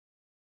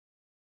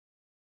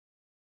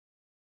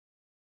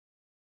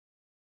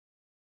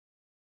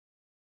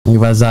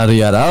ბაზარი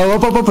არა.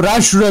 ოპ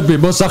რაშურები,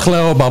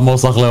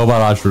 მოსახლეობა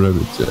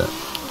რაშურები.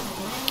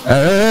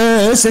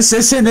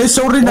 ეს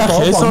ორი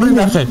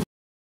ნახე.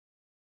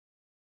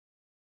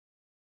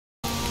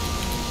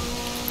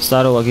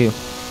 Старого გიო.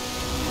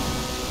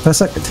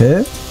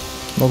 დასაკეთე?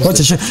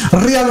 მოგვიწე.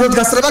 რეალურად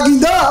გასწრება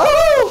გინდა?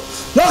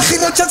 ნახე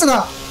რა ჩაწნა.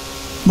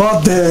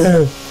 მოდე.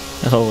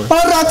 ახლა ვარ.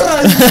 არა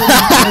ტრაი.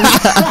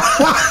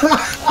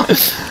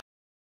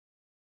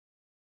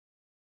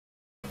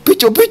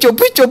 Picho.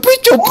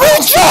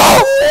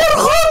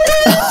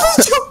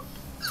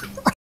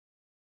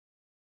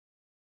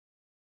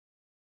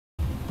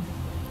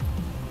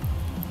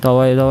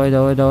 Давай.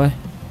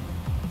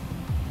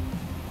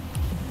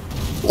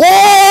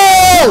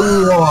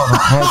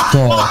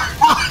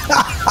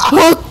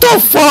 What the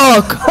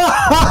fuck?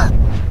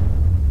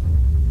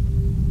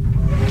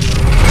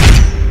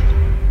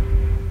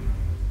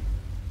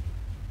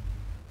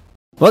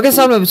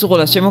 მოგესალმებით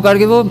უყურეს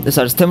შემოკარგებო, ეს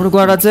არის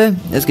TemurGvaradze,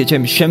 ეს კი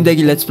ჩემი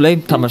შემდეგი let's play,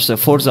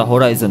 თამაშზე Forza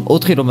Horizon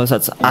 4,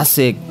 რომელსაც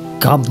ასე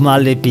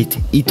გამალებით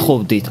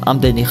ითხოვდით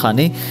ამდენი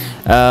ხანი.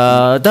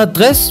 და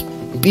დღეს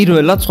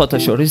პირველად სხვათა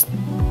შორის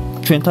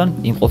ჩვენთან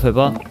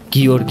იმყოფება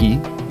გიორგი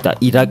და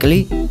ირაკლი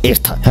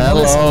ერთად.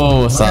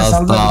 Hello,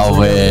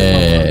 სასწავლე.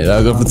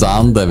 როგორ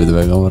ბრძანდებით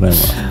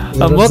მეგობრებო.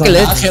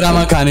 მოკლედ, ახლა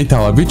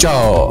მანქანითავა, ბიჭო.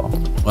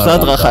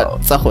 სადღა ხარ,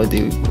 წახვედი,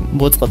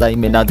 მოწყდა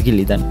იმენ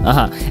ადგილიდან.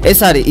 აჰა, ეს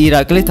არის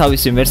ირაკლი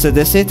თავისი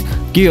Mercedes-ით,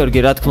 გიორგი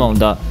რა თქმა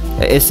უნდა,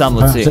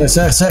 S60.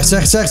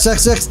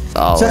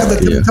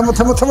 თამო.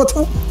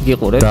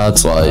 გიყურებ?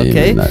 დაწვაი.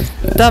 ოკეი.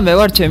 და მე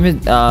ვარ ჩემი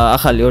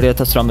ახალი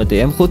 2018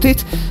 M5-ით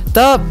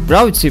და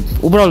რა ვიცი,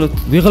 უბრალოდ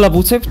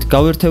ვიღლაბუცებთ,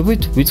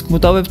 გავერთებით,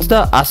 ვიცქმუტავებთ და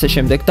ასე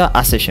შემდეგ და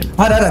ასე შემდეგ.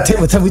 არა,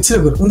 თემო ვიცი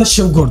როგორ, უნდა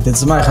შევგორდე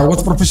ძმა, ხა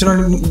როგორც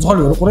პროფესიონალი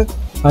მძღოლი ვარ, უყურე?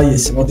 აი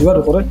ეს, მოდი ვარ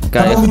უყურე.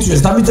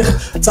 გამომიწვიეს, დამიწე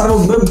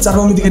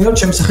წარმომიდგენია რომ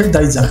ჩემს სახელი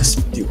დაიძახეს,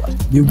 მიდი ვარ.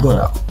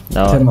 მივგორა.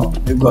 თემო,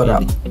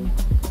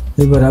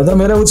 მივგორა და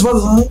მე რა უცბად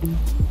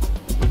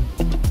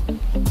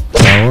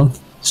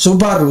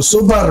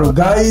Subaru,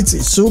 გაიცი,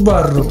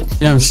 Subaru.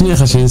 შენ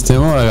ხა შენს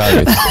თემა რა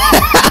გაიგეთ?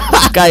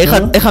 კაი,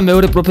 ეხა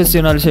მეორე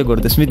პროფესიონალი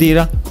შეგორდეს, მიდი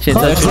რა. შენ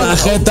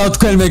ხედავ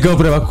თქვენ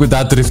მეგობრებო, აქ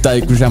დადრიფტა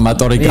იქუშა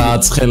მოტორი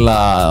გააცხელა.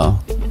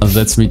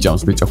 ზეც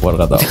მიჭამს, ბიჭო ხوار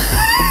გადავა.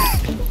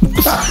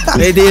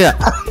 მიდი რა.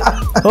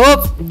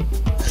 ჰოპ.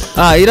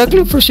 ირაკლი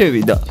უფრო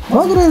შევიდა.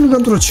 მაგრამ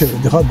განტროთ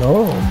შევიდა,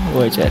 ხადაო?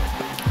 ვეჭე.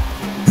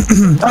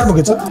 არ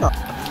მოგეწონა.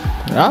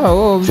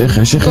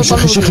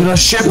 შეხე რა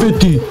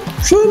შეფედი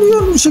შენი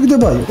არ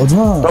შეგდება იყო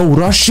ძმა აუ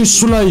რა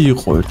შესულა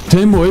იყო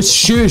თემო ეს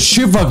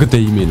შევაგდე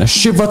იმენა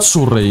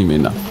შევაცურე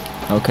იმენა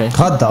ოკეი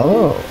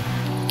ხადაო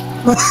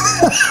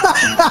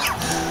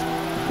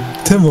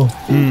თემო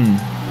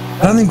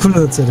რანი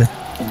ქულა წერე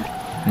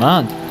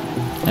მან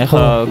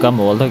ეხლა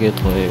გამოვალ და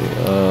გეტყვი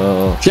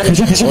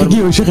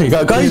შეხე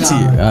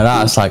გაიცი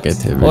რა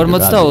საკეთებ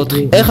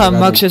 44 ეხლა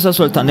მაგ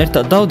შესასვლელთან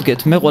ერთად დავდგეთ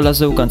მე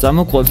ყველაზე უკან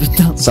წამოყვებით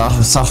და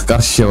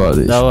სახკარში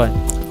შევარდი დავაი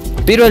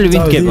პირველი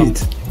ვინ დგება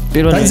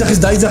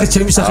დაიძახის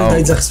ჩემი სახელი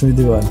დაიძახის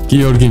მიდი ვარ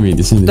გიორგი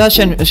მიდის და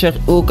შენ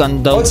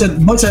უკან და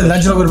მოცა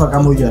ლანჯროვერმა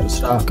გამოიაროს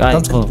რა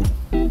კაი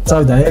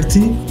წავიდა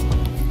ერთი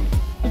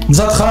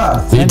მზად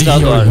ხარ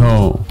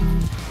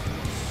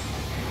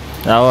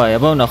დავაი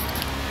აბა ვნახოთ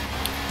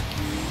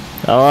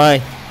დავაი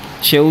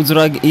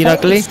შეუძრა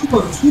ირაკლი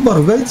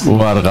Subaru გაიცი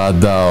ვარ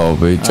გადაო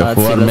ბიჭო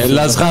ვარ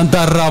მელაზღან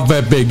და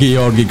რავებე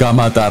გიორგი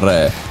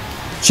გამატარე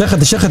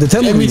შეხედე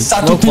თემი მის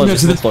სტატუტი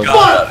Mercedes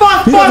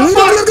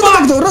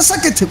რა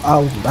საკეთებ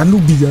აუ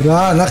ანუბია რა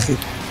ნახე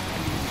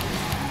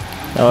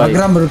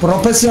მაგრამ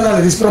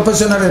პროფესიონალი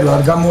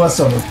არ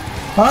გამოასწავლო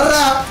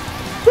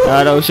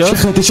არა უშო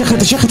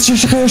შეხედე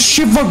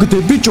შევაგდე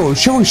ბიჭო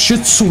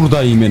შეცურდა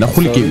იმენა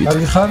ხულიკივით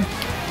კარგი ხარ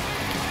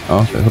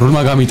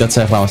რულმა გამიტაცა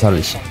ახლა მას არ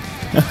ვიცი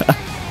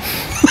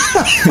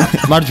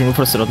მარჯვნივ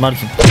უბრალოდ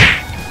მარჯვნივ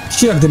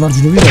შეაგდე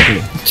მარჯვნივ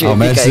ვიდაკლე აუ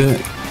მე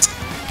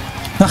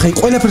ნახე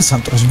ყველაფერს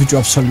სამტროს ბიჭო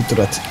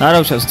აბსოლუტურად არა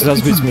უშავს გზას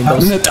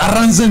გვიწმინდავს მე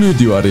ტარანზე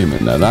მიდივარ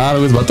იმენა რა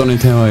როგორც ბატონი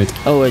თემაით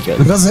აუ ეჭე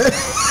გაზე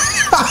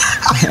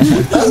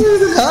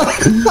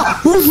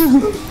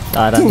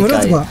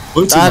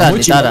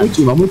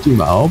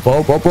მოჭიმა ოპ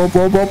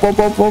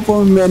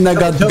მენა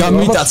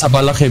გამიტაცა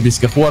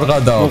ბალახებისკენ ხო არ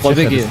გადავა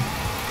მოყვებიგია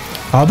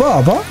აბა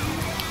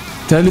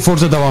თელი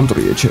Forza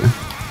დავამტრიე ჩე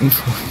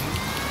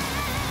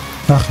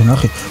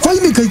ნახე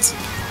ვაიმე გაიც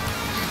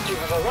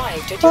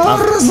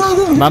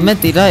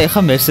მომენტი რა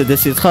ეხა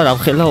Mercedes-ით ხარ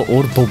ამხელა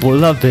ორ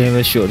ბობოლა BMW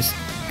შორის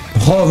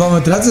ხო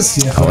მომენტ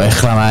რაზეა ხო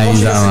ეხლა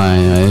მაინდა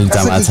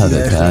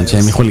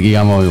ჩემი ხულიკი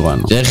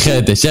გამოვიყვანო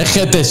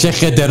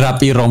შეხედე რა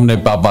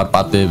პიროვნება ვარ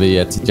პატევი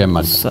ერთი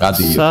ჩემი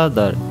გადიო სად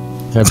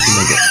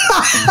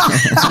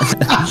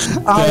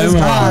არის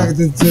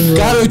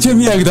კაროჩე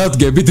მე აქ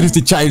დადგები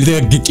დრიფტი ჩაილდე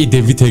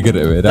გიკიდებით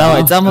ეგრევე რა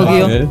დავაი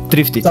წამოგიო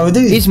დრიფტი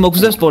ის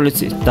მოგზდებს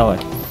პოლიციის დავაი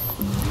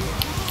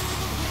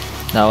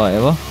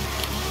აბა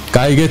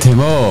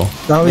გაიგეთემო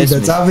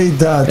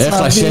წავიდა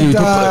ეხლა შენ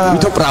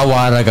ვითო პრავა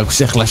არა გაქვს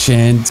ეხლა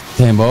შენ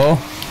თემო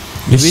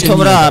ვითომ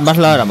რა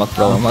მართლა არა მაქვს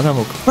პრავა მაგრამ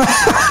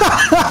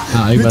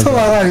ვითომ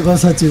არ არის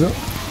გასაჭირო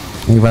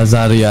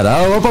ბაზარი არა.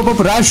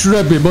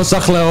 რაშურები,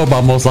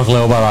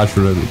 მოსახლეობა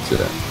რაშურები.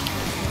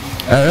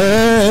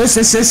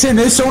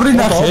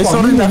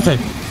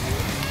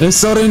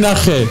 ეს ორი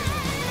ნახე.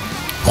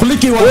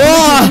 ხლიკი ვარ,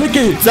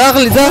 ხლიკი.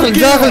 ზაღლი,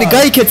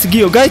 გაიქეც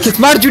გიო, გაიქეც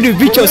მარჯვნივ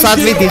ბიჭო, სად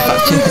მიდიხარ?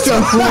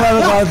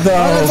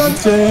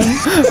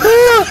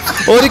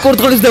 ორი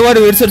კურდღლის დევარი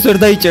ერთ-ერთ ვერ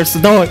დაიჭერს,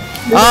 დავაი.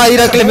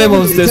 ირაკლი მე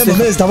მომსდეს.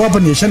 ეს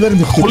დავაბნიე, შენ ვერ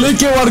მიხდი.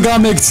 ხლიკი ვარ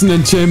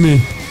გამექცნენ ჩემი.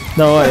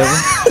 დავაი.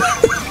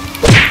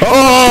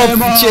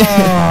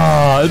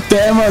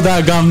 თემა და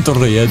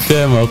გამტრია,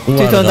 თემა ყوار.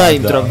 თვითონ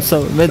დაიმტრა,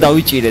 მე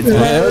დავიჭირე.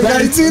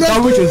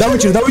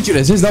 დავიჭირე,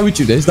 ეს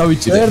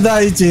დავიჭირე. ვერ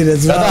დაიჭირე,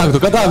 ზა.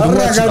 გადაგდო.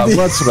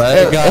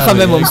 ეხლა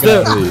მე მომსდე.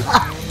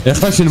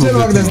 ეხლა შენ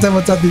მოგდეს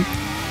თემაცადი.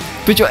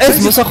 ბიჭო, ეს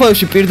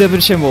მოსახვეებში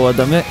პირდაპირ შემოვა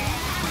და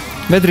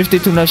მე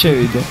დრიფტით უნდა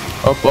შევიდე.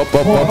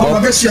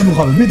 მაგაშია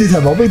მოხალე, მიდი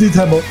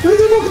თემო.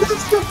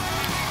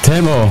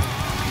 თემო.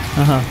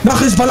 აჰა.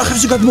 ნახეს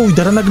ბალახებში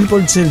გადმოვიდა, რა ნაგლი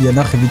პოლიციელია,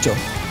 ნახე ბიჭო.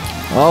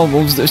 აუ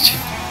მომსდეში.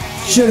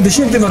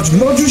 შეგდე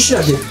მარჯვნივ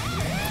შეგდე.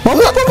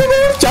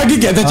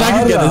 ჩაგიკეთე,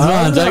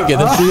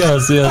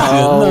 სია.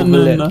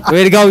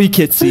 ვერ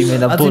გავიქეცი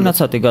იმენა. 10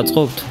 საათი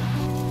გაწყობთ.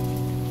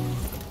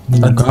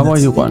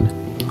 გამოიყვანე.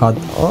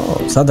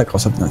 სადა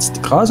ყავს 11.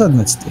 ყავს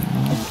 11.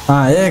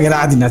 ეგ რა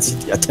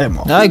 11-ია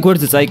თემო. აი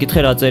გვერდზე წაიკითხე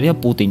რა წერია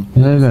პუტინ.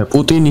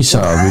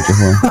 პუტინისაა ბიჭო.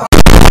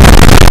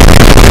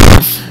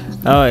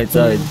 აი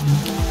წავიდე.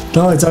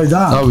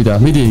 დავიდა,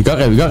 მიდი,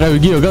 გაყევი,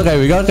 გიო,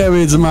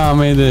 გაყევი ძმა,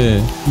 მედი.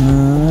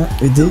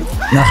 მიდი,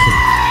 ნახე.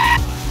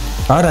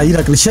 არა,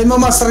 ირაკლი, შენ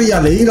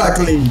მომასრიალე,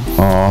 ირაკლი.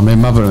 მე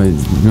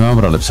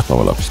მომბრალებს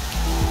ყველაფერს.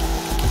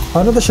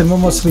 არა და შენ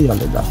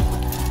მომასრიალე და.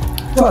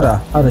 არა,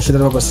 შენ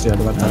რა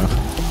მომასრიალე ვარ.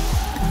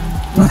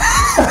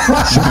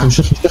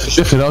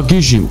 შეხი რა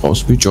გიჟი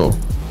მყავს ბიჭო.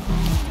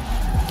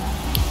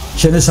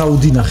 შენ ეს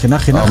აუდი ნახე.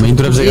 მე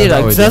ინდრებზე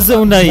გადავედი. გზაზე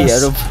უნდა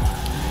იარო.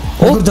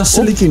 როგორ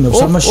დასელიკინობს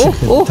ამას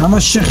შეხები,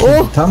 თამაში შეხები.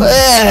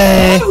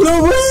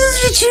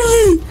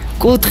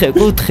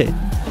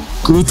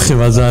 კუთხე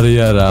ბაზარი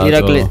არა.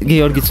 ირაკლი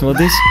გიორგიც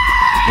მოდის.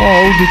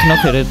 აუდით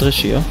ნახე რა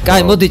დღეშია.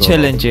 კაი, მოდი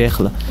ჩელენჯი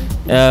ახლა.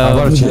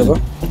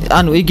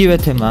 ანუ იგივე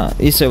თემა,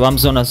 ისევ ამ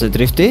ზონაზე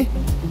დრიფტი.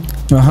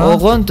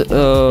 ოღონდ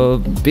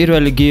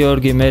პირველი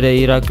გიორგი, მერე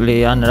ირაკლი,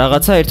 ან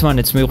რაღაცა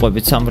ერთმანეთს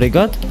მივყვებით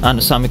სამრიგად,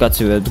 ანუ სამი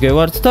კაცი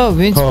ვდგევართ და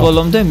ვინც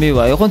ბოლომდე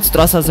მივა. ოღონდ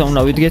ტრასაზე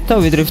უნდა ვიდგეთ და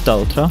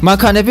ვიდრიფტავთ რა.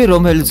 მანქანები,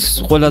 რომელიც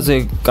ყველაზე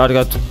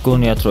კარგად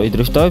გონიათ რომ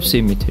იდრიფტავებს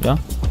იმითი რა.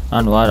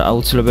 ანუ არა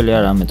აუცილებელი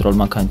არა ამეტროლ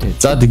მანქანით.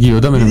 წადი გიო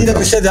და მე მიდი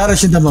შედე, არა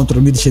შენ დამამტრო,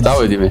 მიდი შედე.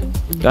 დავედი მე.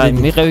 კაი,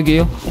 მიყევი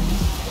გიო.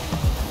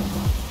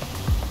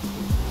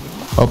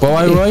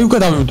 აი უკვე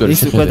დავიმტვერი.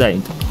 ის უკვე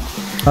დაინდა.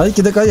 აი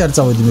კიდე კაი არ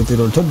წავედი მე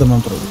პირველ თორ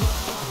დამამტროვი.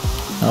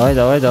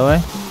 დავაი.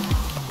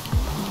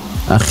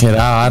 ახე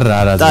რა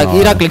არა. და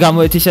ირაკლი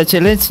გამოეთიშა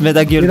ჩელენჯს, მე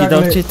და გიორგი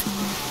დავრჩით.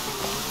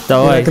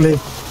 დავაი. ირაკლი.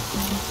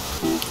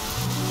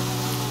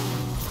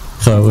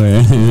 ხავე.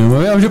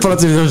 მე ამ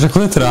პროცესში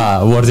შეხვდეთ რა,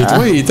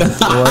 ვარდიტყვით.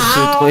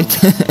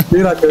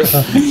 ირაკლი.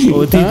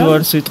 ოდით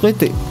ვარდიტყვით.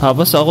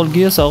 აბა საღოლ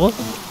გია საღოლ.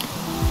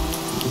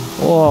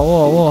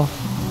 ვა.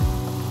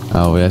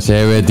 აუ ეს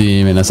შევედი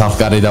მენა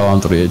საფკარი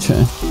დავამტრიე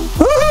ჩვენ.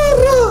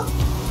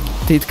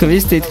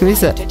 თითქმის.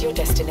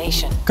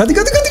 გადი.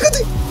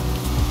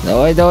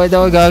 დავაი,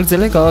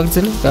 გააგრძელე.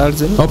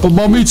 ოპა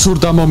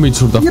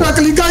მომიცურდა.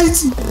 ირაკლი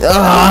გაიცი.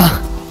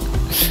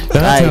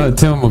 რა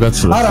თემა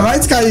მოგაცურა. არა,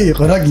 მაინც кай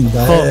იყო, რა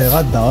გინდა?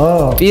 ღადა.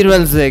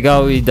 პირველზე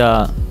გავიდა,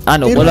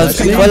 ანუ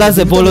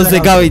ყველაზე ბოლოზე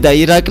გავიდა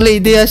ირაკლი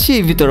იდეაში,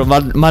 იმიტომ რომ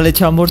მალე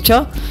ჩამორჩა.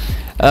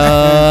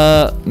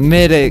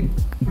 მერე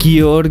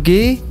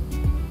გიორგი.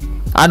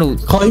 ანუ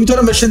ხო, იმიტომ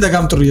რომ მე შენ და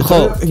გამტრიე. ხო,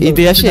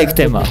 იდეაში ეგ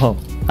თემა, ხო.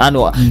 ანუ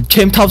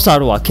ჩემ თავს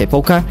არ ვაქებ,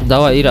 ოკეი?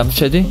 დავაი, ირამ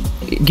შედი.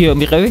 გიო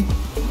მიყევი?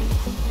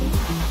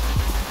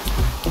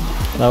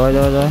 დავაი.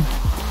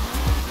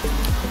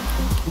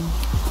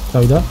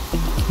 დავიდა.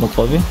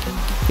 მოყვები.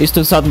 ის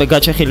თუ სადმე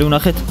გაჩეხილი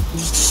ვნახეთ?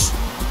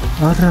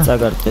 არა.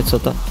 წაგარტყე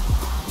ცოტა.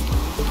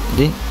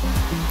 დი.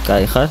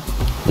 კაი ხარ?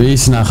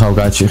 ის ნახავ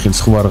გაჩეხილს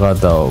ხო არ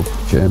გადაო,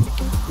 ჩემ.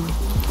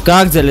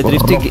 გააგზელე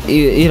დრიფტი,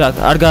 ირაკ,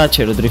 არ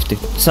გააჩერო დრიფტი.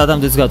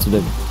 სადამდეც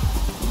გაწუდები.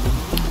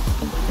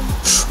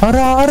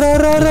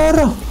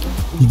 არა.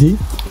 იდი.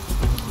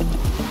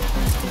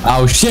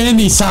 აუ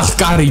შენი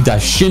საფკარი და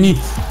შენი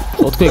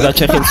ოთხე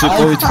გაჩეხილს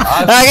ვიყავით.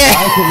 აგე.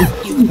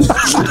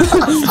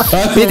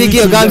 მიდი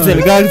გიო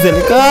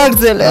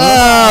გააგზელე.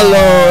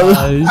 ლოლ.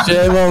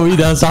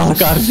 შემოვიდა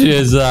საფკარში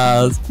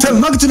ესას. თე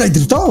მაგდუნა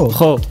იდრიფტო?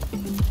 ხო.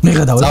 მე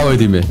გადავედი.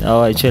 წავედი მე.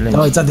 დავაი ჩელენჯი.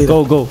 დავაი წადი.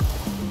 Go.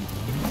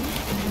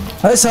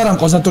 აი ეს არა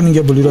მყავს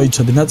ნატუნინგებული რო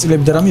იცოდე,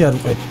 ნაწილები და რამე არ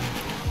უყე.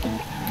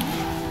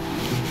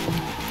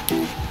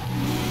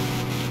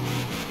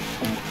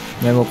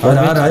 მე მოყვები.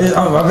 არა,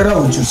 მაგრამ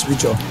უჩუს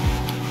ბიჭო.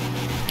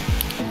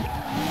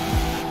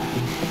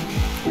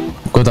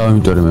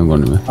 გადავიმიტორი მე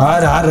მგონი მე.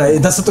 არა,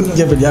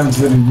 დასატუნინგებელი ამ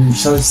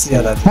შავსი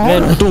არა.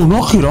 მე თუ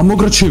ნახე რა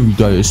მაგრად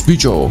შევიდა ეს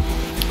ბიჭო.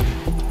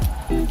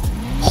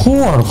 ხო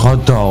არ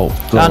გადაო.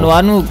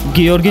 ანუ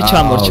გიორგი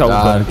ჩამორჩა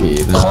უკვე. კარგი.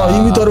 ხო,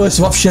 იმიტომ რომ ეს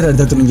ვაფშე არ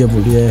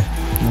დატუნინგებული.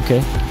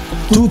 ოკეი.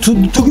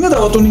 თუ გინდა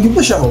დავატუნიგებ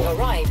და შავო.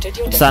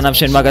 სანამ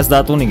შენ მაგას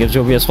დაატუნიგებ,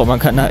 ჯობია სხვა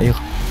მანქანა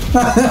იყო.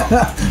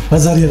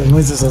 ბაზარი არა,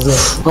 მოიწეს ასე.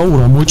 აუ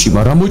რა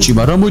მოჭიმა,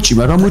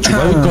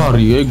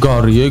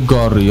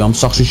 ეგარი, ამ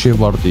სახში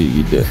შევარდი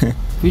კიდე.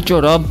 ბიჭო,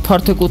 რა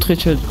ფართე კუთხე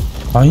შედი.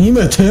 აი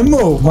მე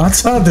თემო,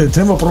 მაცადე,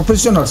 თემო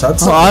პროფესიონალს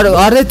აცი.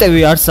 არ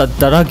ეტევი არსად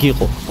და რა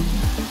გიყო.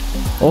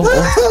 ო.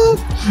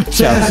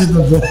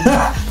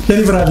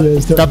 შენი ბრალია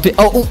ეს. და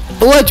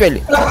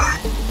უაჭველი.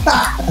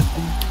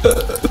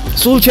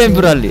 სულ ჩემ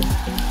ბრალია.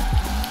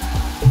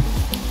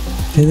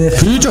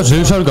 ბიჭო,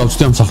 ეს არ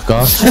გავწდი ამ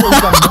სახკარს.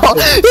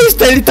 ის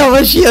თელი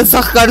თამაშია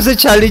სახკარზე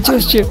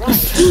ჩალიჩოს ჩემ.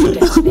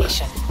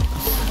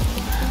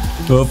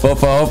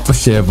 ოპ,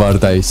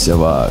 შევარდა ისე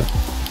ვარ.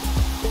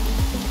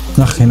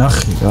 ნახე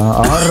რა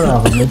არა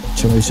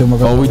ჩემ ისე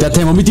მაგა მოვიდა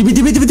თემო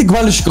მიდი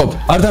გვალში კოპ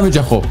არ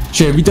დამეჯახო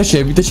შევიდა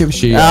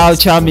აუ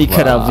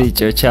ჩამიქრა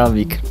ბიჭო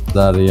ჩამიქრა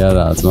დარი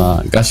არა ძმა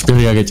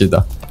კაშკრი აგეჭედა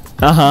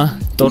აჰა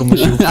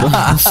ტორმოში უფრო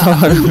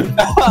სავარ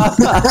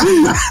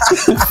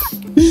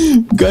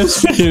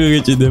კაშკრი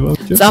აგეჭედება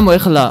წამო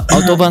ეხლა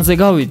ავტობანზე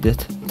გავიდეთ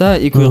და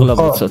იქ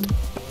ვიღლაბოცოთ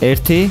 1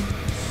 2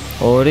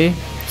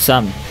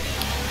 3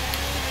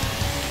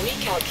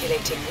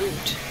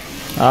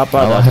 აპა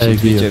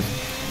ბიჭო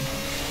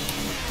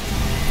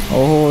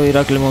ოჰ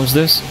ირაკლი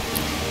მომსდევს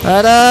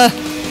არა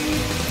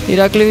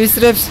ირაკლი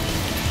ვისწრებს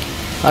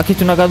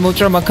აქეთ უნდა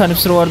გადმოვჭრა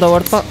მანქანებს რო არ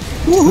დავარტყა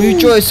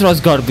ბიჭო ეს რას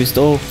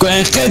გარბისტო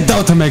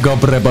ხედავთ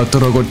მეგობრებო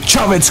როგორ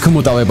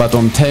ჩავეცქმუდავებათ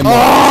თემო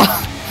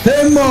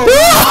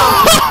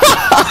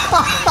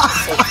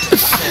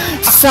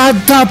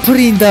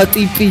სადაფრინდა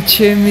ტიპი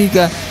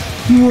ჩემიგა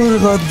მორ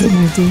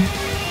გადმოვდო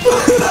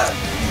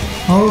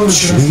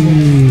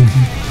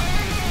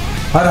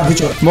არა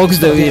ბიჭო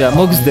მოგზდევ ირა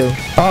მოგზდევ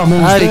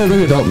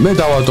მე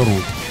დავატორო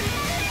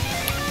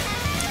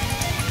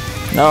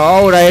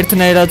აუ რა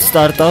ერთნაირად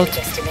სტარტავთ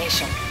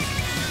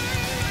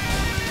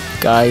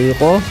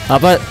კაიღო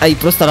აბა აი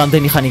პროსტა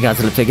რამდენი ხანი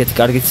გაძლევთ ეგეთი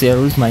კარგი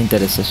ციარულით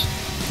მაინტერესებს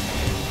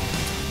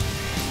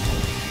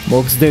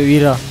მოგზდევ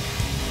ირა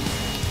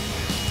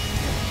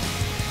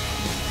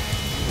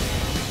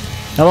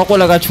აბა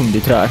ყველა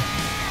გაჩუმდით რა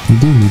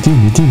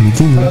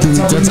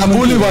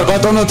ძაბული ვარ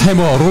ბატონო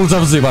თემო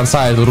რულზავზე ვარ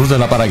საერთოდ რულზე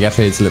ლაპარაკი არ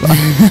შეიძლება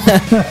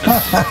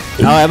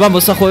აბა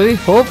მოსახვევი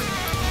ჰოპ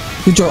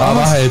ბიჭო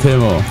აბა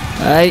თემო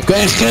აი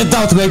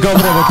ხედავთ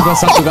მეგობრებო თუ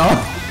გასაკუგა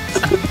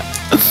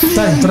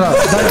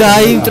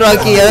დაიმტრა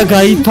კი არა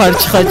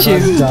გაიფარჩხა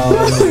ჩემი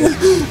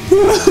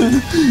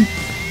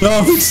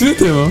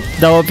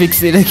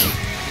დავაფიქსირე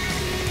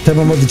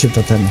თემო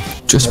მოდიჭებდა თემო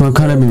ჭეს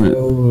მანქანები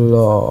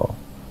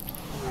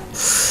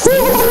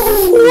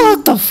what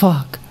the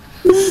fuck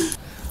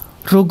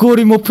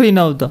როგორი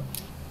მოფრინავდა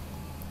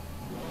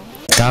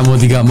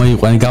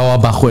გამოიყვანე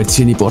გავაბახო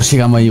ერთინი პორში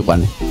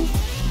გამოიყვანე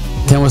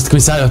თემოს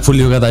თქვენ საერთოდ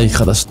ფული რა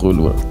გადაიხადა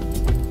სტყუილურად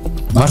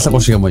მართლა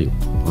პორში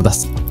გამოიყვანე დას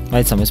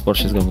მაიცა მე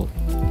პორშეს გამო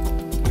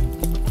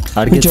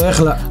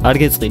არ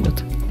გეწყინოთ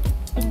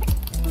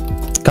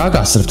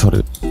გაგასრებთ ორი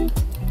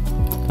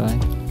აი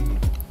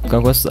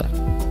გაგვასწარ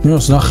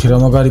მიოს ნახე რა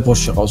მაგარი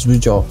პორში ყავს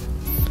ბიჭო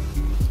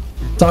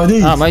დავდი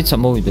მაიცა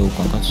მოვიდე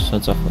უკან კაცო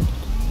საწახო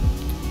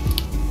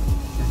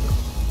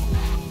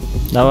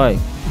დავაი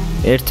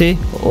 1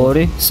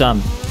 2 3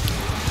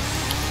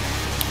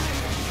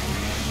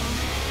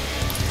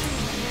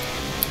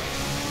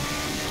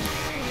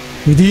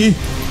 მიდი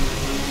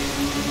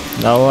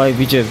დავაი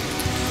ბიჭები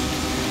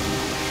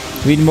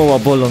ვინ მოვა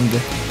ბოლომდე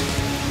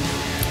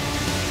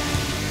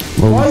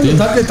აი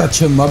დაკეტა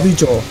ჩემმა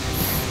ბიჭო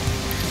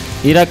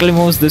ირაკლი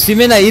მომსდევს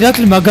იმენა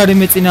ირაკლი მაგარი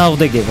მეწინა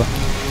აღდეგება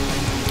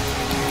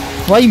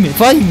ვაიმე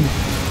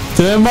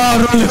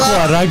თემარული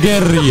ხარ რა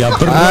გერია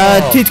ბრო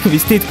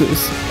თითქმის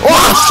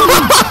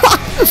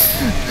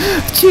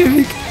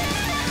ჩემი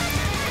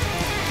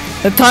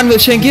თან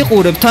შენ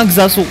გიყურებ თან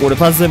გზას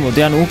უყურებ ასე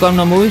მოდი ანუ უკან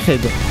უნდა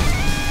მოვიხედო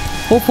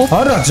ჰოპ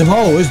არა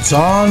ძმაო ეს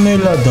ძალიან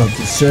ელად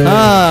არის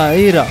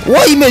ირა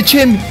ვაიმე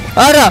ჩემი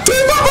არა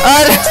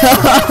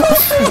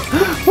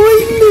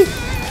ვაიმე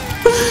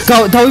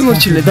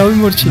დავიმორჩილე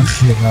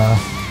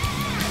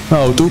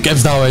აუ თუ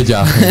კებს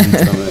დავეჯახე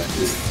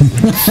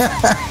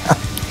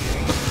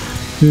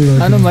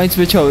ანუ მაინც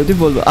მეჩავედი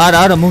ბოლო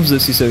არა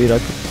მომზეს ისე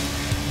ვირაკი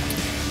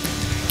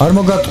არ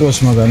მოგატყუეს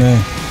მაგანე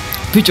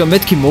ბიჭო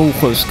მეთქი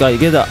მოუხვევს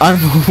გაიგე და არ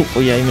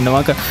მოუყვია იმენა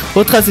მაგა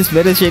 400-ის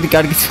მერე შენი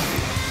კარგი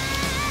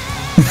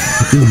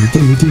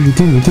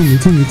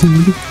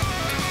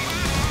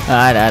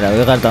არა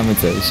ვეღარ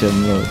დამეწევი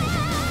შემო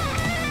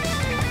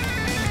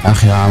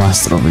ახი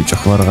ამასტრო ბიჭო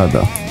ხوار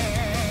გადა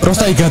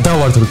просто აი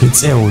გადავარდ რომ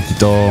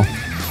გეწეოდიტო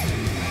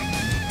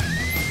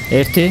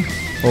 1 2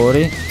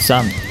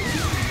 3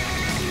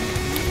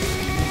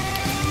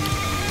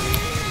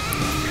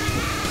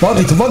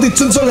 ვადით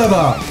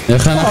ცუნცოლება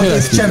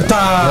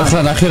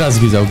ეხლა ნახე რას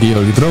გიზავ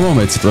გიორგი დრო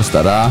მომეცი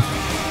პროსტა რა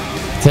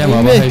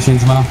თემა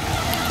ბაჰეშინძმა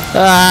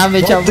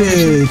მე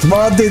ჩავდით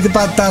ვადით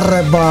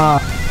პატარება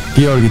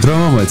გიორგი დრო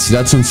მომეცი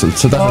რა ცუნცულ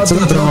ცოტა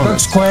დრო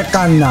მომეცი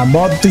ქვეყანა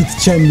მოდით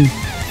ჩემი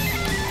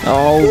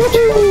აუ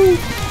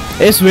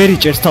ეს ვერ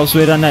იჭერს თავს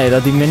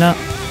ვერანაერად იმენა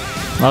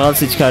მაღალ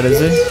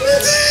სიჩქარეზე.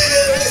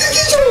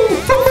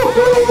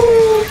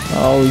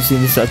 აუ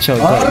ისინი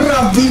საჩავდა. არა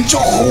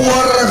ბიჭო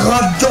ხوار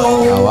ღადო.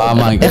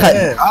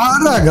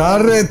 არა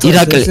გარეთ.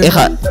 ირაკლი,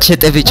 ეხა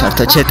ჩეტები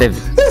ჩართო, ჩეტები.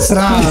 ეს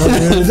რა.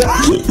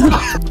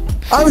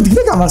 ავით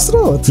გიგ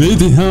გამასროთ.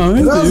 ვიდი,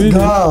 ვიდი.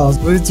 გას,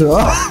 ბიჭო.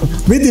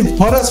 მიდი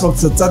ფორას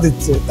მოგცეთ,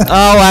 წადით.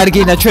 აუ არ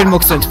გინდა ჩვენ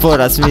მოგცეთ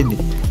ფორას, მიდი.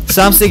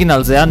 სამ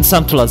სიგნალზე, ან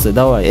სამ თვლაზე,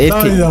 დავაი. 1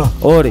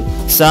 2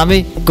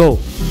 3 go.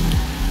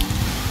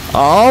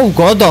 აუ,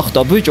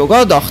 გადახტა, ბიჭო,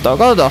 გადახტა.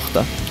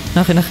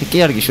 ნახე, კი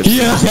არ გიშვებს.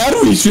 კი არ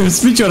ვიშვებს,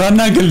 ბიჭო, რა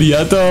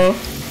ნაგლია თო.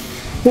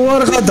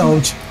 ხوار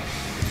გადავჭ.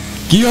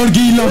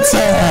 გიორგი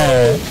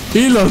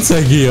ილოცე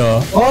გიო.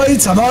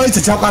 მოიცა,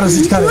 ჩაყარა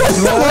სიჩქარეში.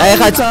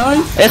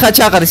 ეხა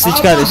ჩაყარი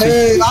სიჩქარეში.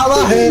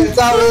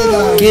 წავედა.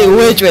 კი,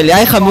 უეჭველი,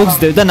 აი ხა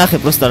მოგზდებ და ნახე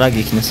პროსტა რა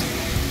გიქნეს.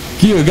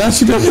 გიო,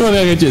 გაში ფეხი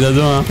რა გეჭედა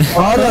ძმა.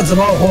 არა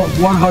ძმა,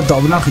 ხوار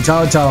გადავ, ნახე,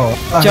 ჩაო.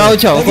 ჩაო,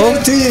 ხო?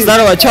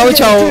 Здорово,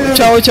 ჩაო.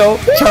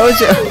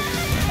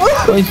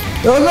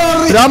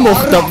 რა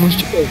მოხდა მუშ?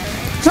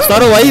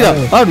 Здорово, ირა.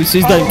 არ ვიცი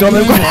ის დაიმტომე.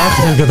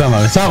 ახლა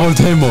გადამაგე, საღოლ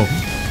თემო.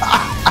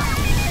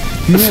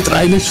 მე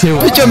ტრაილერ შევა.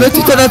 ბიჭო, მე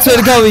თვითონაც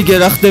ვერ გავიგე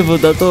რა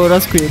ხდებოდა, თო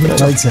რას ქვია.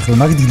 ჩაიცი ახლა,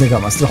 მაგით გიდა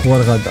გამასწრა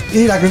ხوار გადა.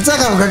 ირაკ,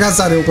 წაღავ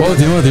გაგასარი უკვე.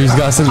 მოდი, ის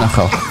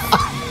გასენახავ.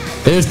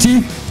 1 2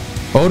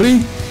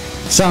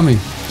 3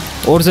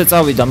 2-ზე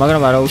წავიდა,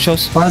 მაგრამ არა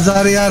უშავს.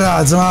 ბაზარი არა,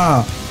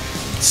 ძმა.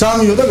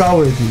 3-ო და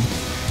გავედი.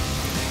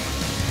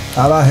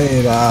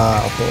 აბაჰერა,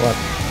 ხوار.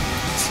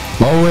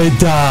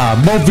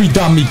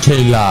 მოვიდა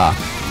მიქელა.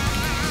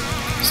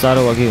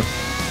 Здорово, გიო.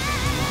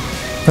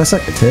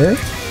 დასაკეთე?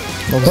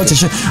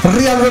 მოგვიწე,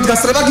 რეალურად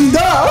გასწრება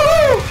გინდა?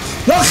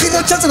 ნახე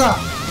და ჩაწრა.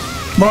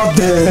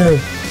 მოდე.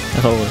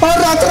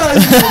 არა ტრაი.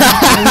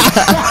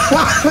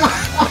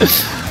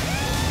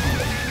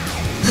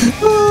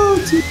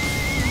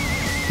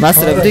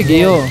 მასრებდი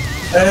გიო?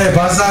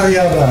 ბაზარი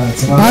არა,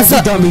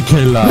 მოვიდა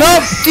მიქელა. რა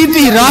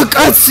ტიპი რა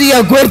კაცია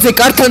გვერდზე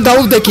კართან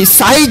დაუდექი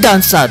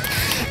საიდანსად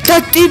და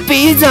ტიპი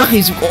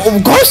იძახის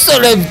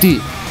გოსწრებდი.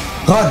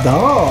 გადა,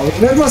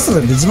 ვერ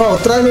მასწრებდი, ძმა,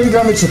 ტრაილერი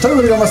გამეჩო,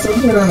 ტრაილერი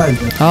გამასწრებდი მე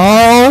რანაირად.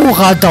 აუ,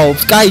 გადაობ,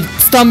 კაი,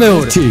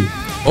 22.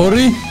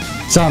 2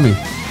 3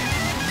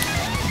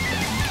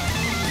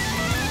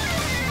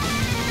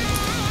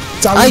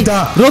 წავიდა.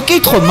 რო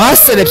კითხო,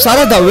 მასწრებს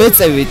არა და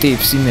ვეწევი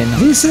ტიპს იმენა.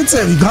 ვის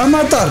ეწევი,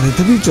 გამატარეთ,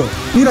 ბიჭო.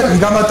 ირაკი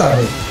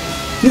გამატარე.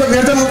 ირაკი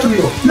ერთად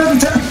მოვტვიო. ირაკი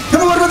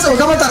თემურგვარაძე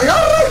გამატარე.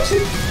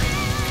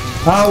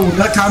 აუ,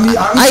 რა კამი,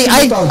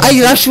 აი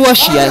რა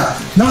შუაშია.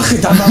 ნახე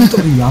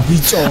დამამტვრია,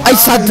 ბიჭო. აი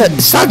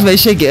სადმე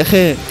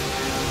შეგეხე?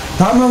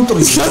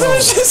 დამამტვრია.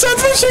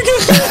 სადმე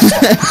შეგეხე?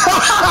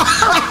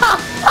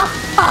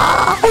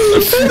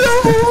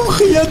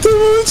 ხია თუ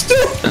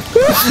მოჭე.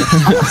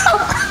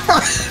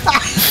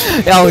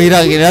 აუ,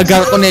 ირაკი რა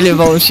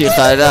გარყვნილება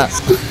უშიხარ რა.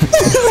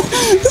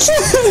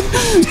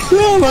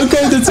 რა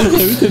მაგადა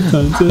წეხები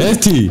თან.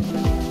 1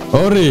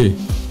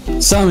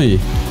 2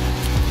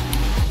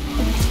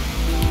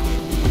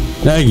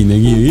 3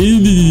 ნაგი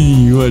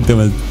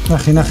ვარტამა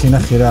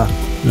ნახე რა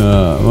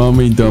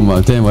მომენტომა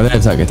თემო რა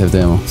წაკეთებ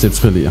თემო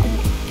სიცხლია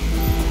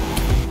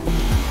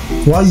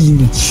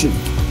ვაინჩი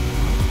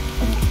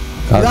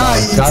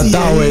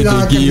გადავედი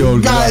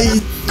გიორგი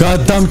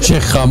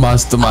გადამჩეხა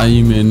მასტმა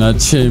იმენა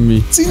ჩემი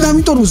წინ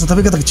ამიტომ რუსა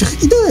თავი გადაგჩეხი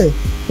კიდე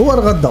უარ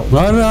გადავ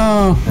არა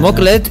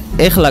მოკლედ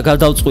ეხლა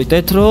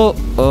გადავწყვიტეთ რომ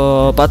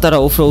პატარა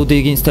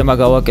ოფროუდინგის თემა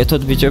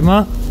გავაკეთოთ ბიჭებმა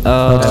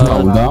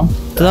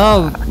და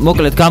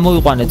მოკლედ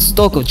გამოვიყვანეთ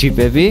სტოკ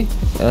ჯიპები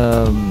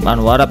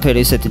ანუ არაფერი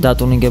ისეთი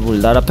დატუნინგებული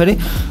და არაფერი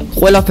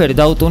ყველაფერი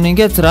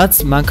დაუტუნინგეთ რაც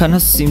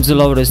მანქანას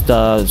სიმძლავრეს და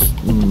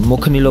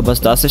მოქნილობას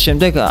და ასე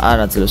შემდეგ არ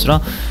აძლევს რა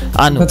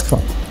ანუ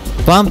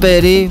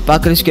ბამპერი,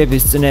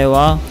 პაკრიშკების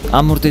წნევა,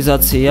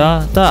 ამორტიზაცია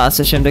და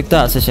ასე შემდეგ და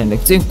ასე შემდეგ.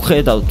 წინ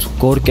ვხედავთ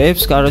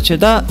გორკებს, კაროჩე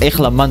და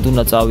ეხლა მანდ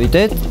უნდა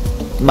წავიდეთ.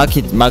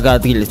 მაგ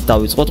ადგილით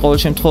დავიწყოთ ყოველ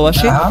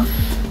შემთხვევაში.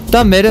 და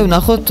მერე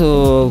ვნახოთ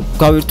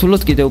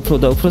გავირთულოთ კიდე უფრო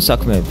და უფრო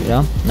საქმეები რა.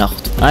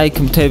 ნახოთ. აი იქ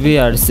მთები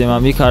არის ზემა,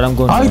 მიქ არა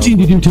მგონია. აი წინ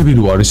დიდი მთები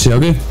რო არის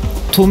ეაგე?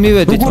 თუ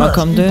მივედით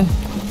მაგამდე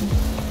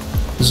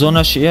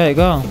ზონაშია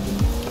ეგა?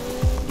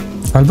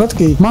 ალბათ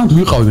კი. მანდ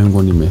ვიყავი მე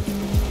მგონი მე.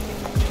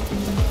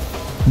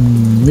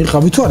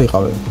 მიყავი თუ არ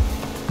იყავე?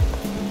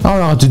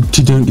 არა,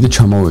 თვითონ კიდე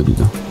ჩამოვედი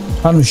და.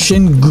 ანუ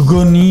შენ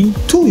გგონი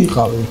თუ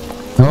იყავე?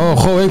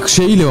 ხო, ეგ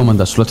შეიძლება მან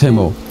დასვლა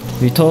თემო.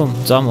 ვითომ?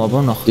 წამოაბო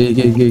ნახო.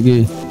 კი.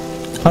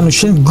 ანუ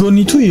შენ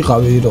გგონი თუ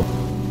იყავე ირო?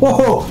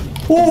 ოჰო!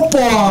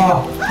 ოპა!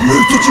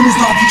 თუ ჩიმის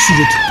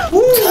დაფიქსირეთ.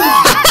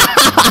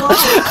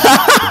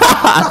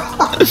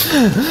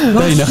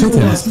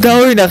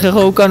 დავინახე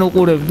ხო უკან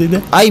უყურებდი და.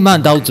 აი მან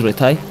დავძვრეთ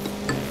აი.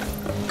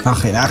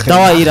 ნახე.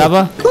 დავაი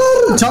რაბა.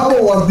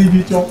 ჩამოვარდი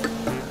ბიჭო.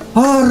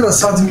 არა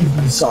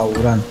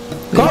სადმიგისაურან.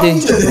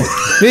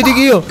 მიდი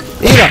გიო.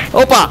 ირა,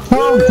 ოპა.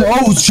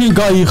 აუ შენ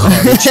გაიხარ.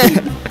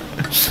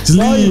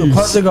 ძლივ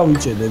ფაზე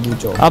გავიჭედე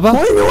ბიჭო. აბა.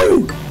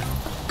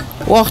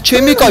 ვახ,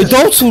 ჩემი კაი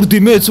დავცურდი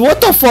მეც. What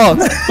the fuck?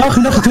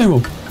 ნახე თემო.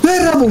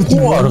 ვერა მოვდი.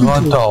 არ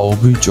გადაო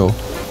ბიჭო.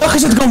 ნახე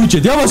შეთ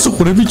გავიჭედი, აბა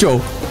სუხურე ბიჭო.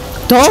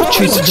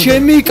 დავჩით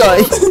ჩემი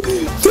კაი.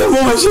 What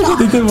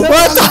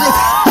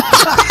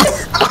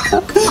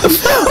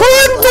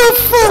the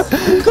fuck?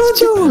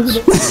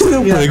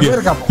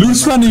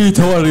 ლუსვანი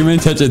ვითოვარი მე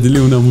ჩაჭედილი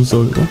უნდა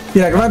მოსულიყო.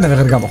 ირაკლიდან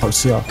ვერ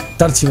გამოხვალსიო.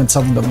 დარჩივენ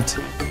სამუდამოდ.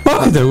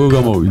 მაკედა როგორ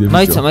გამოვიდე?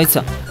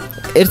 მაიცა.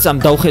 ერთ წამ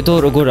დავხედო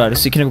როგორ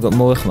არის, იქნებ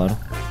მოეხმარო.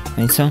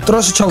 მაიცა.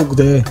 დროში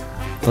ჩაუგდე.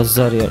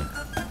 ბაზარი არ.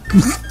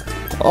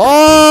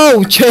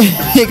 ოუ,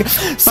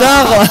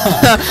 საღო.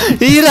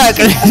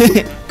 ირაკლი.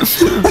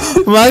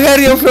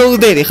 მაგარი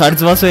ოფროუდერი ხარ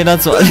ძმას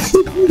ვენაცვალე.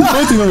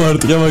 მოდი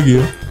მომარტყე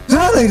მაგიო.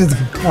 რა დაირეთ?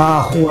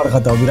 ხო არ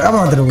გადავიდა. აბა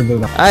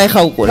მანდრებულა. აი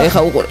ხა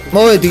უყურე.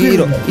 მოვედი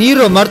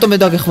ირო მარტო მე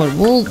დაგეხმარ.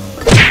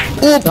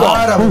 ოპა.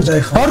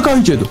 არ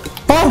გაიჭედო.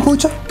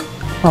 ბოჭა.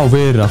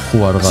 ვერა ხო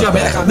არ გადა.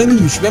 შაბე ხა მე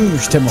მინუში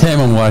თემო.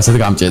 თემო მოარსად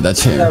გამჭედა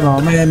ჩემ. თემო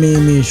მე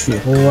მინუში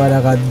ხო არ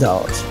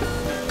გადავთ.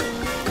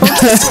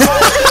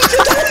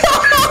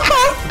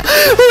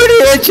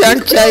 ურია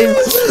ჩარჩაი.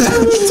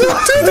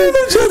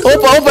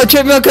 ოპა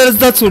ჩემი აქაც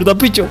დაცურდა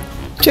ბიჭო.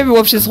 ჩემი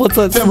ვაფშე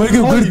სხვაცა.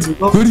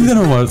 გვერდიდან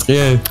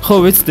მომარტყე? ხო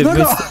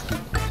ვეცდები.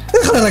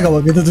 ეხლა რა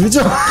გავაკეთოთ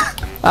ბიჭო?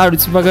 არ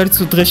ვიცი მაგარი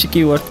თუ დღეში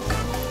კი ვარ.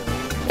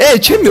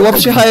 ჩემი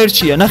ვაფშე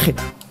ჰაერჩია ნახე.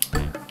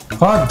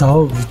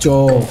 დაო ბიჭო.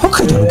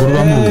 ხოქედა როგორ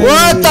გამოვიდა?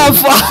 What the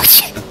fuck?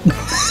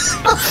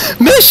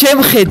 მე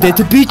შემხედეთ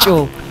ბიჭო.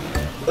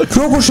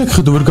 როგორ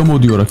შეგხედო ვერ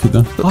გამოდიო რა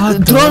აქედან?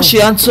 დრონში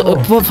ან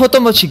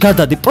ფოტომოდში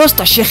გადადი,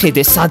 პროსტა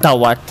შეხედე სადა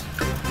ვარ.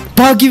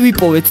 ბაგი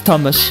ვიპოვეთ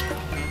თამაში.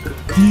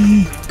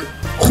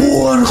 ხო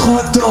არ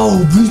ხადაო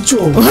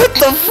ბიჭო. What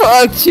the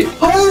fuck?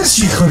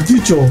 აიში ხარ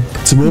ბიჭო.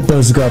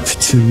 ძმობას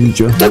გაფიცი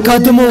ბიჭო. და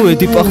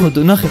გადმოვედი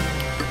პახოდო, ნახე.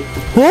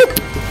 ჰოპ.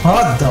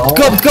 დაო.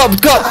 გობ.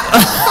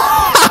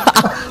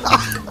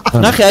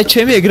 ნახე, აი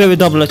ჩემი ეგრევე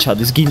დაბლა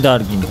ჩადის, გინდა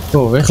არ გინდა.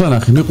 ხო, ეხლა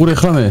ნახე, მიყურე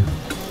ხლა მე.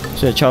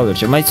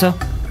 ჩავერჩე, მაიცა.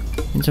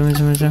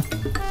 მიცა.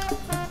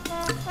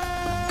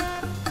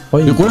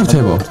 მიყურებ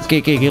თემო? კი,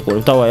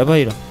 გიყურებ, დავაი, აბა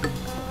ირა.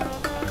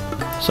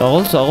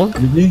 საღოლ.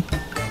 მიდი.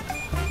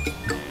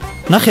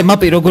 ნახე,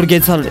 მაპი როგორ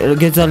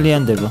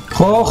გეძალიანდება.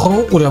 ხო,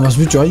 უყურე ამას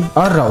ბიჭო, აი,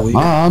 არ რავი.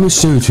 ამის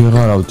შევიცი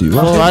ვეღარ ავდივარ.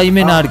 ხო, აი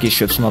მე არ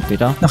გიშვებს მაპი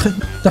რა.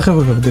 ნახე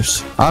როგორ გაგდებს.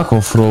 აქ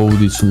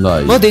ოფროუდიც უნდა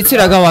აი. მოდი, იცი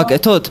რა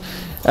გავაკეთოთ?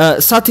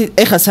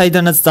 ეხა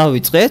საიდანაც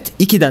დავიწყეთ,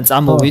 იქიდან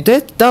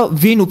წამოვიდეთ და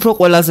ვინ უფრო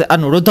ყველაზე,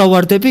 ანუ რო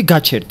დავარდები,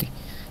 გაჩერდი.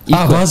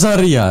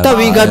 ბაზარია. და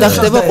ვინ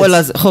გადახდება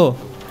ყველაზე, ხო?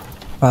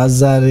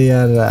 ბაზარი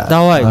არა.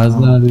 დავაი.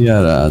 ბაზარი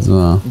არა,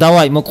 ძმა.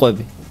 დავაი,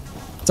 მოყვები.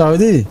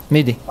 წავედი?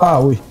 მიდი.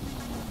 უი.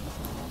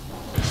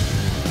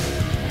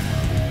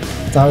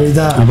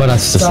 წავიდა. აბა რა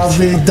შეიძლება.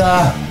 წავიდა.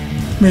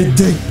 მე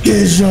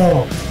დეგეჟო.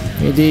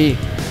 მიდი.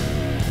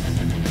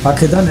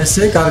 აქედან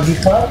ესე კარგი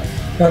ხარ?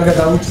 კარგად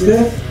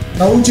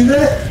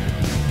დაუჭირე.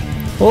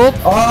 ოპ.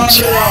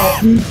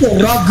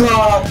 რა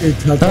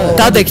გააკეთა?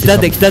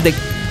 დადეკ.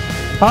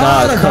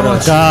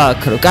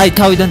 გაქრო. კაი,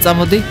 თავიდან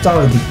წამოდი.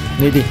 წავედი.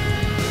 მიდი.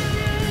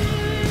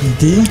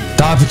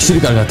 დააფიქსირი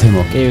კარგად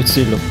თემო. კი,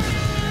 ვიცილო.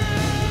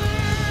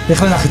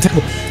 ეხლა ნახე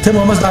თემო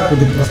ამას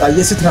დააკვირდი, просто აი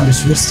ესეთ რამეს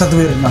ვერსად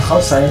ვერ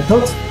ნახავ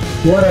საერთოდ.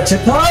 უარა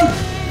ჩეთან.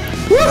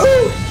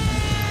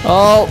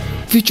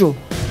 ბიჭო.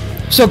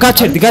 შო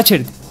გაჩერდი.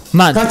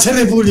 მან.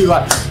 გაჩერებული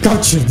ვარ.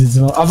 გავჩერდი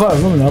ძმა. აბა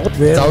მომნახო.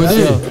 წავედი.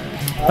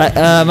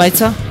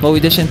 მაიცა,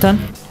 მოვიდე შენთან.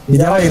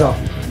 მიდაირო.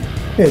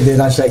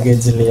 და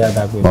შეგეძლია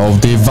დაგვი. Of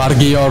the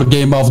Warrior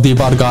game of the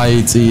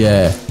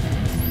Bargaitsie.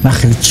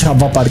 ნახე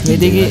ჩაბა პარკი.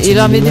 მიდი,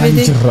 ირა მიდი.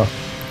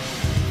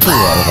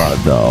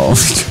 ვარღადაო.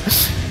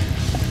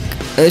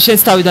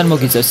 შენს თავიდან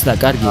მოგიწევს და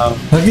კარგი.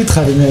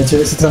 მაგითხარი მე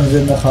ესეთ რამე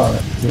ვერ ნახავ.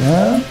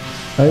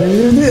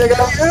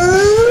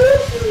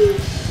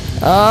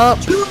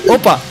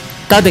 ოპა,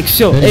 დადეკ,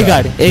 შო, ეგ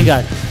არის.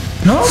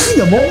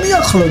 ნახე,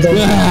 მომიახლო და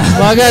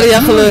მაგარი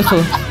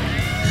ახლო.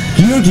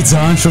 გიორგი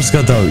ძალიან შორს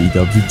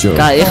გადავიდა ბიჭო.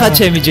 კაი, ეხა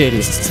ჩემი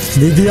ჯერი.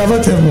 დიდი აბა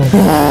თემო.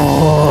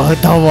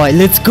 დავაი,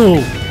 let's go.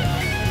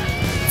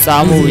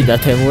 წამოვიდა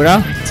თემურა.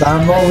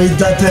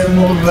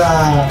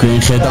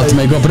 ხედავთ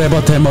მეგობრებო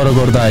თემო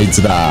როგორ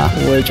დაიძრა.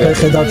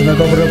 ხედავთ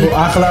მეგობრებო,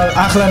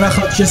 ახლა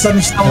ნახოთ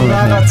შესანიშნავ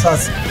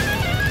რაღაცას.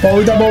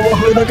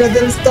 მოვიდა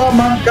კედელს და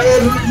მან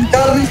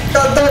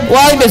გარიშა და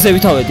ვაიმე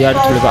ზევითავედი, არ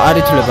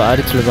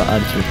ითვლება.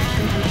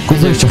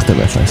 გუზევი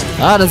შეხდება ახლა ეს.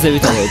 არა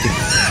ზევითავედი.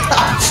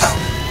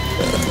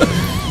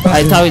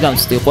 აი თავიდან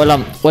ვწდი,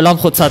 ყველა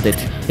მხოცადეთ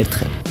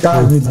ერთხელ.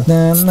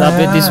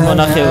 სტაბედის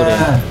მონახევრია.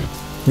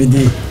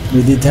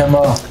 მიდი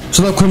თემო.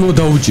 ცოტა ქვემო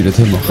დაუჭირე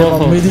თემო. ხო.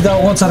 მიდი და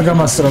უღონც არ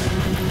გამასწრო.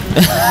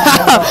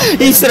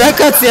 ის რა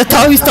კაცია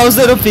თავის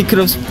თავზე რო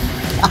ფიქრობს.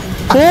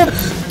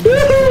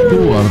 თუ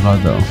არ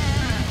გადაო.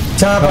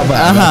 ჩაბა.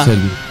 აჰა.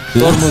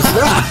 ტორმოზ.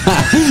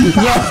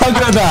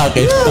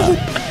 გაგადაყეშა.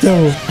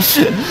 თემო.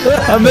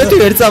 ამეთი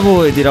ვერ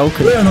წამოვედი რა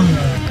უკვე.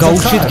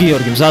 გაუშვით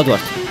გიორგი, მზად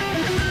ვარ.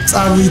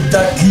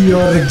 წავიდა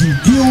გიორგი,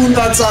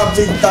 გიუნა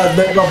წავიდა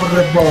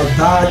მეგობრებო,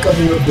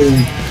 დააკმიოდე.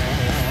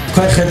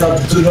 თქვენ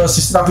ხედავთ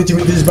დროსის სტრაფითი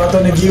მიდის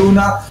ბატონი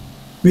გიუნა.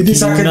 მიდის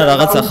აქედან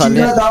რაღაც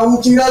ახალია.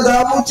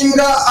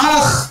 დაუჭირა,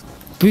 ახ!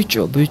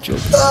 ბიჭო.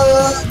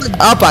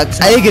 აპა,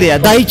 ეგრეა,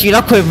 დაიჭირა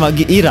ქვევმა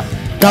ირა.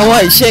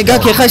 დავაი, შენ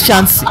გაქ ეხა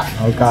შანსი.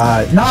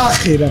 ოკეი,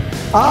 ნახე რა.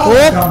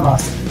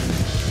 გამას.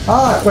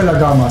 ყველა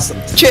გამასწრა.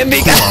 ჩემი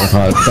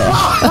ხარდა.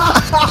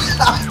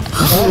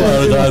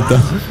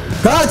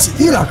 კაც,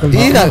 ირაკლი.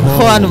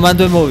 ხო, ანუ მანდ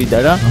მოვიდა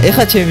რა.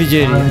 ეხა ჩემი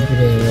ჯერია.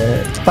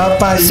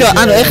 პაპაი. всё,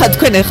 ანუ ეხა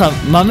თქვენ ეხა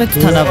მამეთ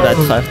თანაბრად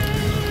ხართ.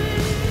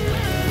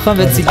 ხომ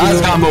ვეცი კაც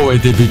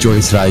გამოვედი ბიჭო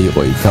ის რა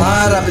იყო იქ.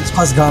 არა, მე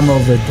წყას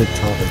გამოვედე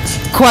თავად.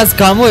 ქვას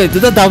გამოვედო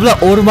და დაბლა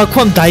ორმა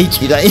ქვამ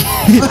დაიჭირა.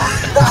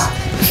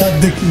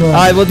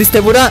 აი, მოდის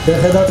თემურა.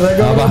 ხედავთ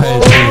რა აბა ჰე,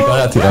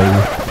 კარათი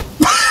გაიგო.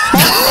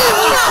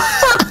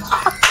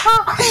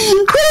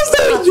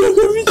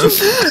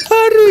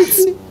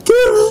 არიცი.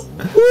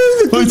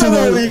 Ой,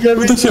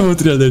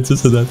 შემოტრია და ეცო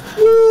სადაც.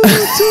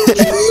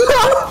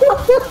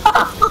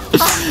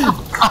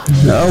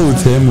 აუ,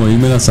 თემო,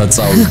 იმენა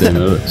საწავდნენ.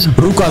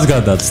 რუკას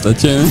გადაცდა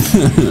ჩემი.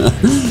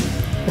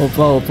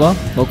 ოპა,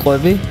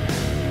 მოყვები.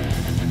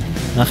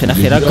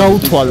 ნახე, რა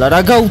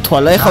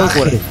გაუთვალა, ეხა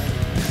ვიყურე.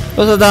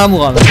 როცა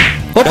დაამუღამე.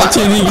 ოპა,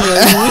 ჩემი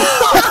გია.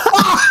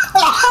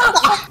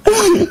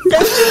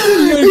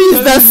 ის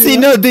და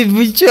სინოდი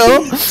ბიჭო.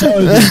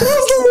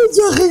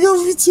 ჯახი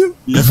გავიცე.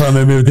 ეხლა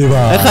მე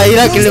მივდივა. ეხა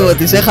ირაკლი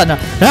მოდის, ეხანა.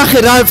 ნახე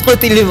რა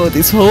წყვეტილი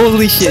მოდის,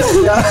 holy shit.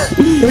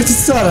 ეს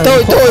ცარა.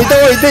 დავი.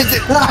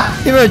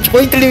 იმე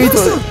წყვეტილი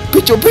ვიტო.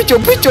 ბიჭო.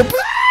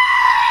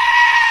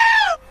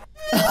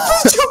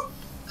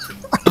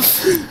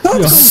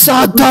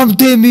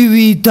 სადამდე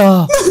მივიდა.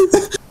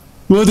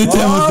 მოდი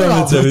თემო.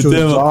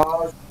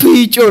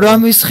 ბიჭო,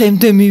 რამის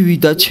ხემდე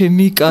მივიდა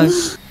ჩემი კაი.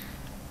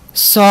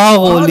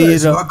 საღოლი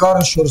რა.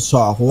 მაგარაშორ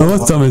საღო.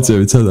 ამას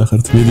წამეწევი სადა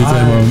ხართ? მიდი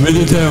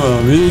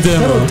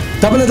თემო.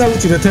 დაბლა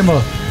დავუჭირე თემო.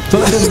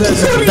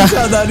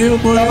 სადარი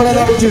უყურე. დაბლა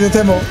დავუჭირე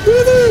თემო.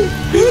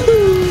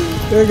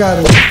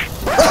 ეგარი.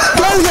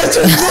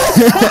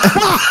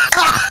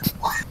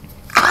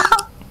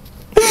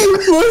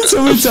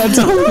 მოიწევი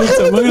წაცა,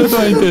 მაგრამ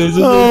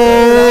დაინტერესებს. ო,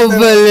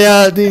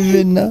 ბლიადი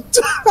ვინა.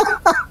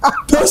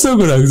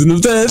 დასოგრა გზნობ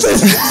და ეს.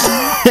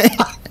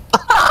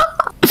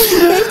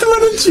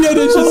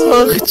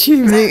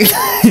 ახჩიმი.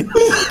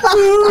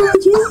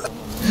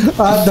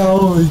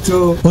 ადაოიჯო.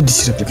 მოდის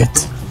რეპლიკეთ.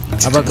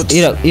 აბა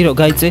ირო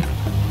გაიწე.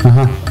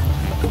 აჰა.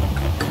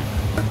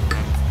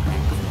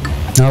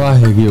 აბა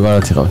იგი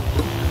ვარათ იყავ.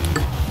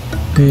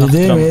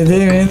 მე.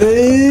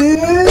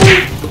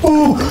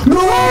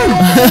 ნო!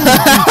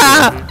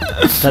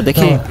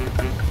 დადექი.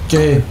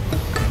 ჯე.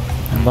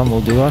 აბა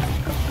მოდივარ.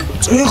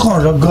 ეხლა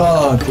რა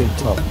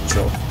გააკეთა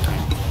ბიჭო.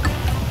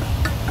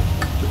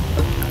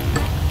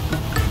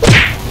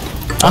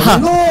 აჰა.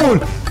 ნოლ!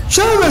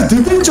 შევედი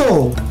ბიჭო.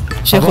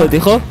 შეხვედი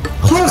ხო?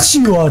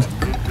 ხალხში ვარ.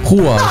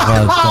 ხუა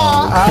ხალხა.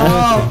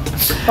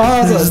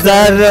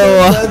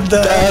 Здорово,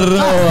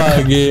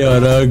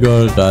 გიორგო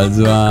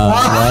ყაზვა.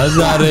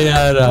 ბაზარი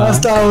არა.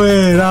 ასტავე,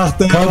 რა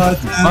ხდება?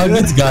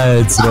 მაგიც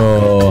გაეცრო.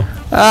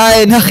 აი,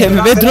 ნახე,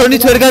 მე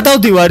დრონით ვერ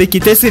გადავდივარ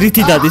იქით, ეს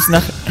რითი დადის,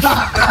 ნახე.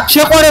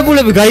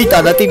 შეყვარებულები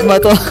გაიტანა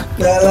ტიკმატო.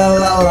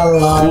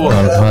 ხუა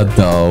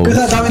გადაო.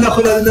 ეხლა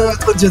დავინახულე და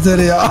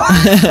ტყუჯეთერია.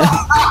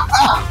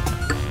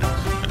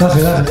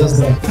 ნახე,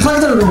 დასდა.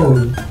 ხალხი რა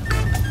მოვიდა?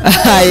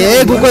 აი,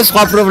 ეგ უკვე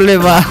სხვა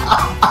პრობლემა.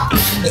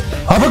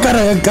 აბა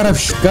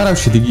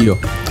კარავში დიგიო.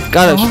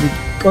 კარავში.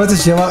 ოღონდ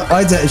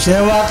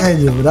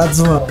შევაყენებ რა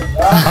ძმა.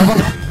 აბა.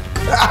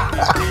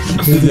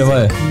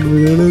 დიავაე.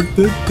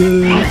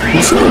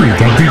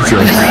 შევიდა ბიჭო.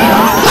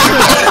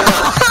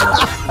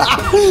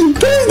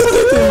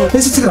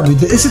 ესეთი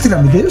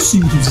რამე ის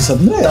YouTube-ზე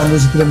სადმე? ანუ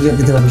ესეთი რამე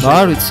აკეთებ ამაში.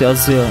 არ ვიცი,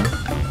 აზია.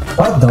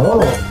 ადაო.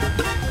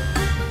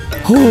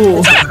 ჰო.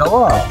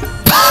 გავა.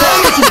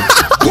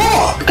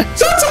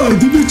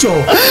 საწავედი ბიჭო.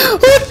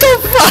 What the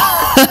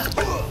fuck?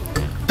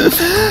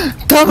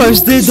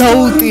 დავაშდე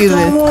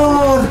დაუტირე.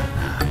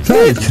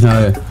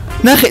 საერთოდ.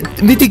 ნახე,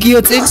 მიდი გიო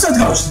წინ. ასად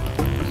გავში.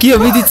 გიო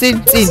მიდი წინ.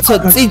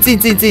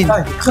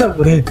 აი,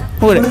 ხერე.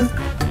 ორე.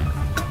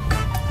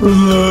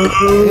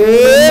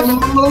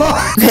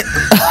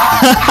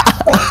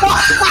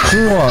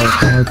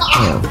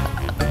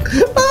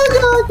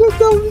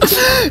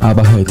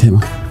 აბა ჰე თემა.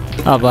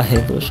 აბა ჰე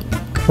ბოშ.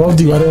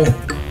 მოვდივარე.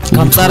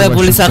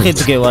 გამწარებული სახით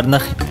გევარ,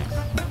 ნახე.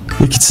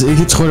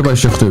 იქით ცხოვრებაში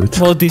შეხვდებით.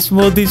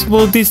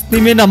 მოდის,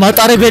 იმენა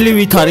მატარებელი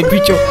ვითარი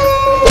ბიჭო.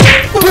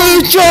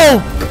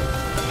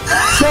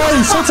 შაი,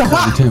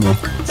 საწახები თემო.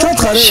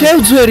 სათხარე.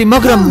 შევძვერი,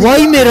 მაგრამ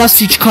ვაიმე რა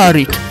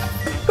სიჩქარით.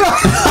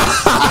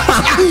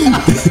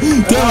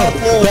 თემო,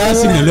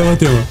 დაასიგნე ლევა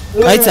თემო.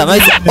 აიცა.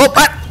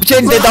 ოპა,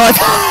 ჩემ დედავად.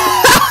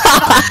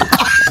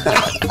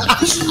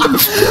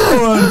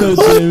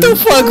 What the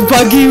fuck,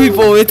 ბაგი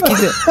ვიპოვეთ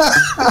კიდე.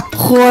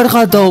 ხო არ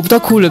გადაობ და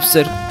ქულებს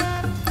წერ.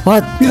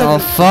 What the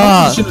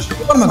fuck?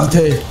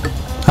 მაგათე.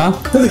 ჰა?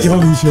 და კი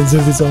მომიშენ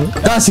ზერდეცა.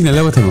 დაასიგნე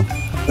ლევა თემო.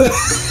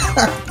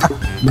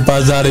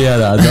 ბაზარი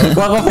არა და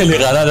ყვაყოფილი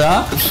ყარა რა.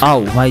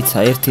 აუ, მაიცა,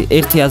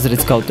 ერთი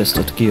აზრიც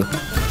გავტესტოთ, გიო.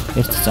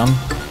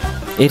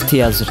 ერთი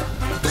აზრი.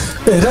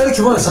 რა იქ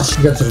მოა სახში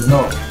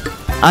გაწევნო?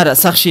 არა,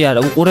 სახში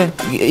არა, უყურე.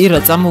 ირა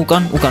წამო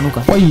უკან.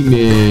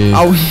 ვაიმე.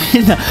 აუ,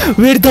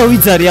 ვერ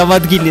დავიძარი ამ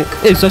ადგილი.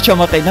 ესო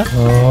ჩამაყენა.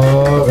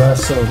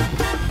 გასწორ.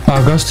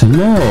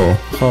 გასცემო?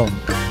 ხო.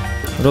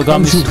 რო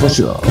გამის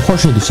ხო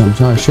შედის ამ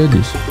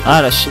შედის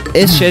არა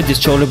ეს შედის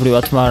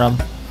ჩაოლებრივად მაგრამ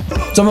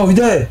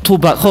წამოვიდე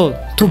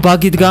თუ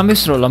ბაგით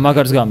გამისროლა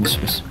მაგარს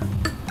გამისვრის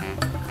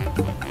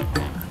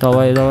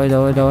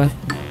დავაი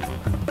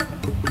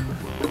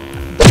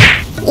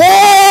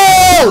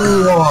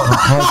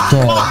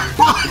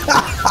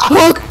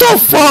What the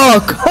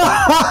fuck?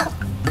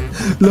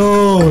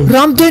 Lol.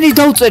 რამდენი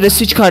დავწერე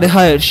სიჩქარე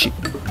ჰაერში?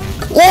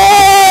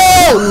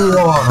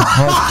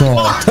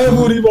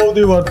 თემური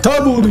მოვდივარ,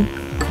 თემური.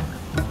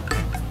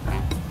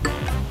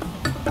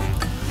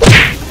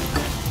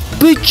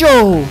 ბიჭო.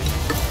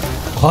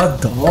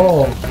 ხადა.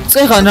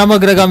 წეღან რა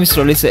მაგრა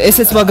გამისროლ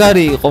ესეც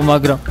მაგარი იყო,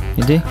 მაგრამ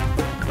მიდი.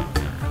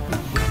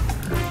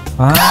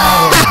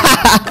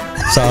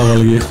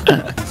 სავალგი.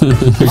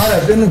 არა,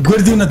 ბენ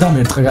გვერდი უნდა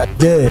დამერტყე,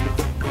 გე.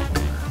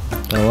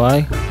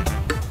 დავაი.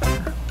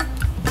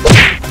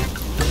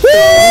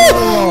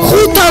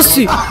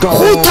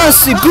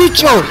 500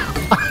 ბიჭო.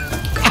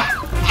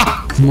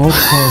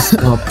 მოხოს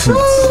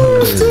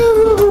აფიცი.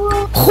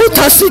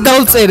 500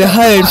 დავწერე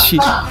ჰაერში.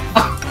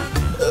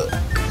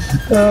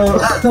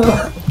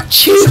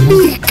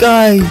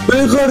 ჩიმიკაი.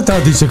 ვეღარ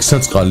ისე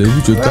საწყალი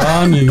ბიჭო,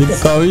 დაანეგე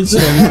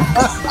თავიცემი.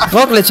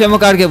 მოკლედ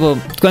შემოკარგებო,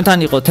 თქვენთან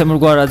იყო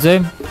TemurGvaradze,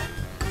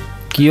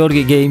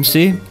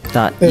 GiorgiGames-ი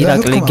და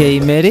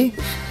IrakliGamer-ი.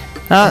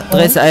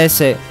 დღეს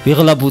ესე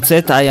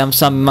ვიღლაბუცეთ აი ამ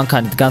სამი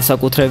მანქანით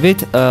განსაკუთრებით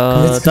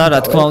და რა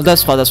თქმა უნდა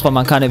სხვადასხვა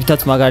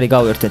მანქანებითაც მაგარი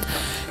გავერთეთ.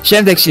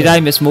 შემდეგში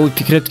რაიმეს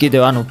მოვიფიქრებთ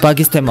კიდევ, ანუ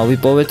ბაგის თემა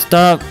ვიპოვეთ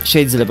და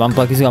შეიძლება ამ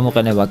ბაგის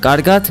გამოყენება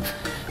კარგად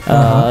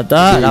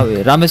და რავი,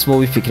 რამეს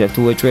მოვიფიქრებთ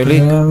უეჭველი,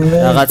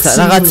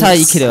 რაღაცა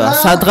იქნება,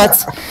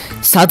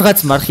 სადღაც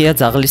მარხია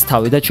ძაღლის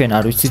თავი და ჩვენ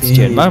არ ვიცით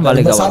ჯერ, მაგრამ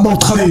მალე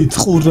გამოვთხრით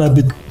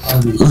ყურები.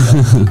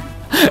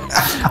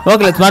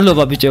 მოკლედ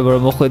მადლობა ბიჭებო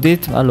რომ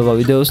მოხვედით, მადლობა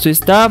ვიდეოსთვის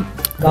და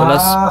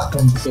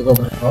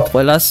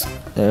ყველას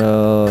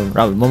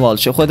რავი მომავალ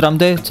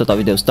შეხვედრამდე ცოტა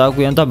ვიდეოს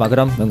დააგვიანდა,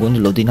 მაგრამ მე მგონი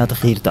ლოდინად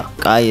ღირდა.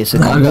 კაი ესე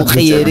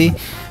გამოყიერი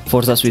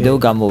ფორზას ვიდეო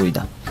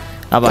გამოვიდა.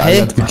 აბაჰე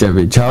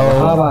ბიჭები, ჩაო.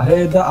 აბაჰე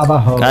და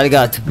აბაჰო.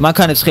 კარგად,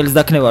 მანქანებს ხელს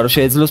დაქნება რომ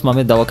შეეძლოს,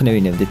 მამედ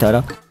დავაქნევინებდით,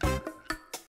 არა?